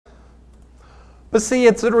But see,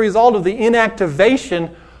 it's a result of the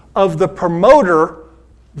inactivation of the promoter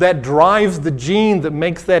that drives the gene that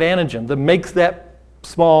makes that antigen, that makes that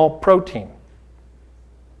small protein.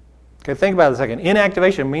 Okay, think about it a second.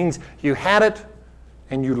 Inactivation means you had it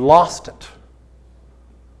and you lost it.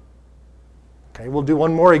 Okay, we'll do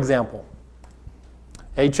one more example.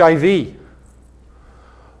 HIV.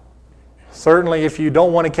 Certainly, if you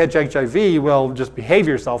don't want to catch HIV, well, just behave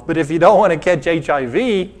yourself. But if you don't want to catch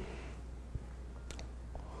HIV,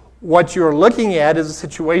 what you're looking at is a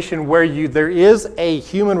situation where there is a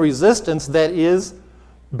human resistance that is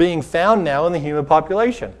being found now in the human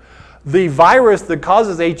population. The virus that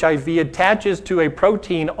causes HIV attaches to a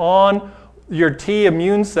protein on your T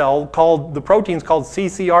immune cell the protein's called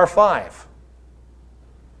CCR5.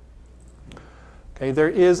 Okay, there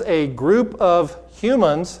is a group of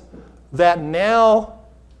humans that now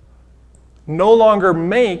no longer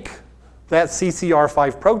make that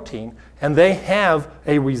CCR5 protein, and they have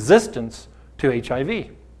a resistance to HIV.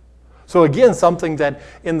 So again, something that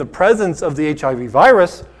in the presence of the HIV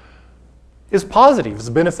virus is positive, is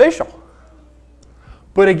beneficial.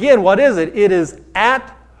 But again, what is it? It is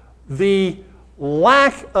at the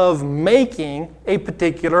lack of making a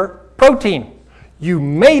particular protein. You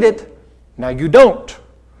made it, now you don't.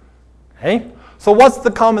 Okay? So what's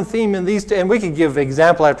the common theme in these two? And we could give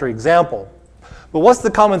example after example. But what's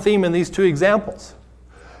the common theme in these two examples?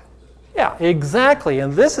 Yeah, exactly.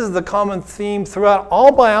 And this is the common theme throughout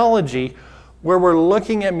all biology where we're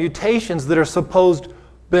looking at mutations that are supposed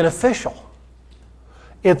beneficial.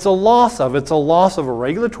 It's a loss of a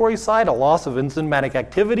regulatory site, a loss of enzymatic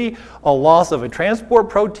activity, a loss of a transport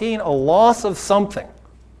protein, a loss of something.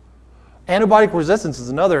 Antibiotic resistance is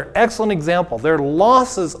another excellent example. They're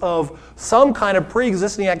losses of some kind of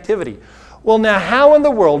pre-existing activity. Well, now how in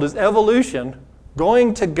the world is evolution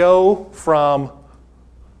going to go from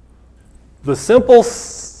the simple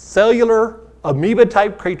cellular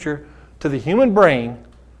amoeba-type creature to the human brain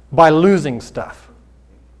by losing stuff?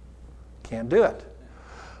 Can't do it.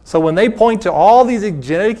 So when they point to all these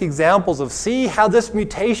genetic examples of see how this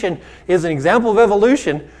mutation is an example of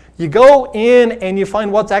evolution, you go in and you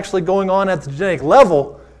find what's actually going on at the genetic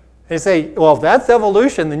level, and you say, well, if that's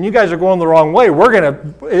evolution, then you guys are going the wrong way. We're going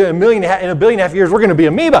to, in a billion and a half years, we're going to be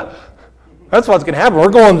amoeba. That's what's going to happen. We're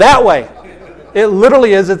going that way. It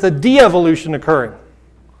literally is, it's a de-evolution occurring.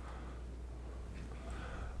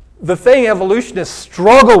 The thing evolutionists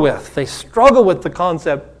struggle with, they struggle with the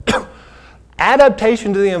concept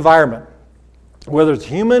adaptation to the environment, whether it's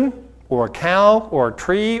human or a cow or a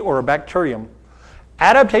tree or a bacterium.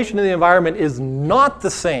 Adaptation to the environment is not the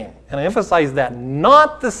same, and I emphasize that,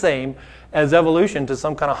 not the same as evolution to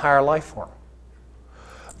some kind of higher life form.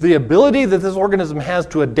 The ability that this organism has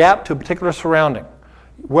to adapt to a particular surrounding,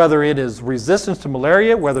 whether it is resistance to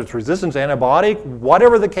malaria, whether it's resistance to antibiotic,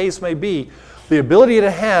 whatever the case may be, the ability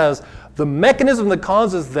it has, the mechanism that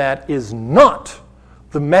causes that is not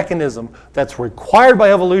the mechanism that's required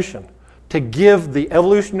by evolution to give the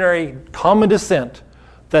evolutionary common descent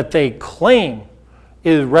that they claim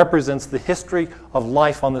represents the history of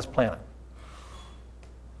life on this planet.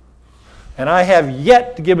 And I have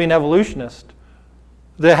yet to give me an evolutionist,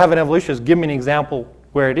 give me an example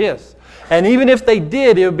where it is. And even if they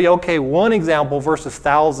did, it would be, okay, one example versus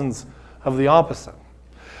thousands of the opposite.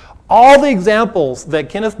 All the examples that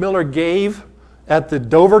Kenneth Miller gave at the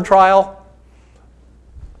Dover trial,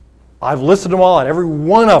 I've listed them all out, every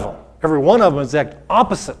one of them is the exact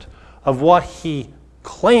opposite of what he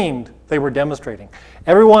claimed they were demonstrating.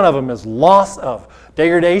 Every one of them is loss of,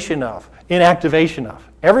 degradation of, inactivation of.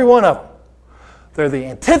 Every one of them. They're the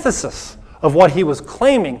antithesis of what he was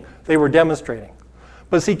claiming they were demonstrating.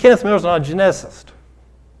 But see, Kenneth Miller's not a geneticist.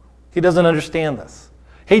 He doesn't understand this.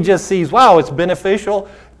 He just sees, wow, it's beneficial,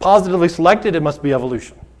 positively selected, it must be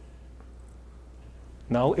evolution.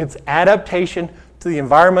 No, it's adaptation to the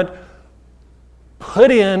environment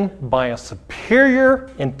put in by a superior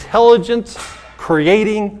intelligence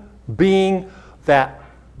creating being that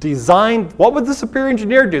designed. What would the superior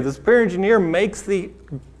engineer do? The superior engineer makes the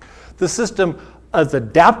system as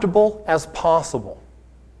adaptable as possible.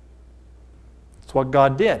 That's what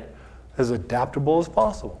God did, as adaptable as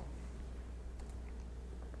possible.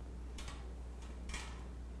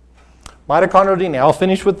 Mitochondrial DNA, I'll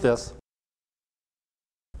finish with this.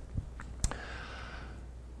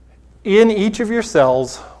 In each of your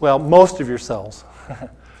cells, well, most of your cells,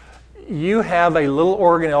 you have a little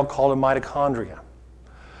organelle called a mitochondria.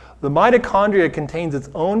 The mitochondria contains its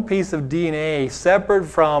own piece of DNA separate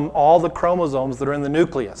from all the chromosomes that are in the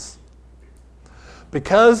nucleus.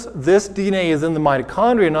 Because this DNA is in the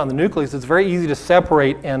mitochondria, not in the nucleus, it's very easy to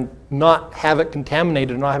separate and not have it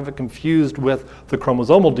contaminated, not have it confused with the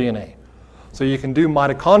chromosomal DNA. So you can do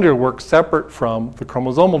mitochondrial work separate from the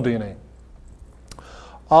chromosomal DNA.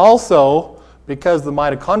 Also, because the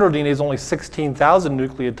mitochondrial DNA is only 16,000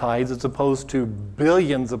 nucleotides as opposed to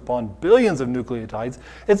billions upon billions of nucleotides,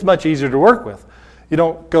 it's much easier to work with. You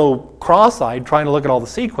don't go cross-eyed trying to look at all the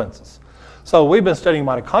sequences. So we've been studying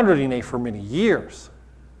mitochondrial DNA for many years.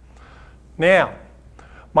 Now,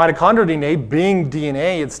 mitochondrial DNA, being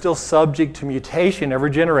DNA, it's still subject to mutation every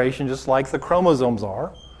generation, just like the chromosomes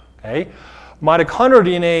are. Okay? Mitochondrial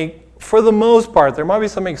DNA, for the most part, there might be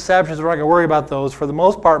some exceptions, we're not going to worry about those. For the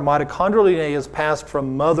most part, mitochondrial DNA is passed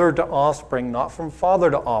from mother to offspring, not from father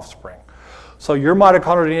to offspring. So your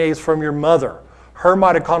mitochondrial DNA is from your mother. Her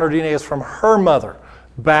mitochondrial DNA is from her mother.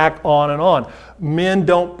 Back on and on. Men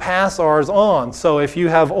don't pass ours on. So if you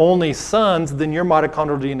have only sons, then your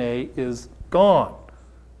mitochondrial DNA is gone.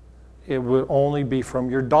 It would only be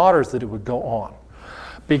from your daughters that it would go on.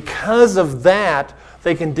 Because of that,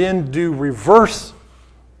 they can then do reverse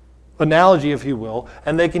analogy, if you will,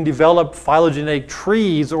 and they can develop phylogenetic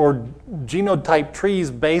trees or genotype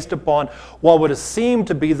trees based upon what would seem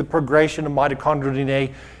to be the progression of mitochondrial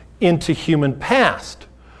DNA into human past.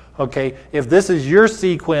 Okay, if this is your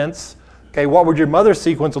sequence, okay, what would your mother's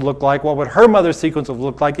sequence look like? What would her mother's sequence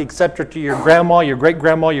look like, etc., to your grandma, your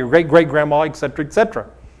great-grandma, your great-great-grandma, etc., etc.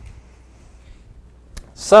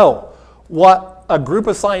 So, what a group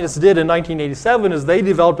of scientists did in 1987 is they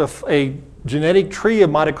developed a genetic tree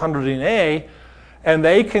of mitochondrial DNA, and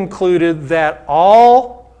they concluded that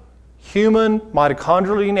all human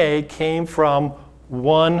mitochondrial DNA came from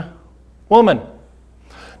one woman.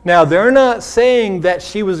 Now, they're not saying that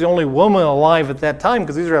she was the only woman alive at that time,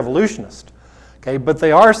 because these are evolutionists. Okay? But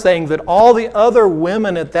they are saying that all the other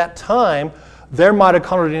women at that time, their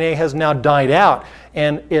mitochondrial DNA has now died out,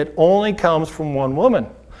 and it only comes from one woman.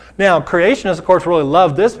 Now, creationists, of course, really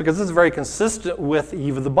love this because this is very consistent with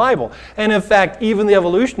Eve of the Bible. And in fact, even the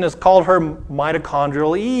evolutionists called her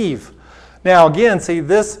mitochondrial Eve. Now, again, see,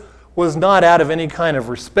 this was not out of any kind of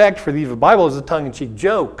respect for the Eve of the Bible. It was a tongue-in-cheek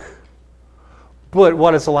joke. But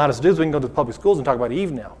what it's allowed us to do is we can go to the public schools and talk about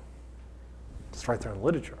Eve now. It's right there in the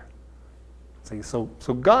literature. See, so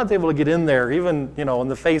God's able to get in there, even in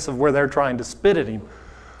the face of where they're trying to spit at him.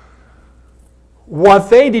 What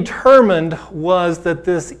they determined was that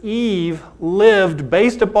this Eve lived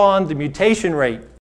based upon the mutation rate.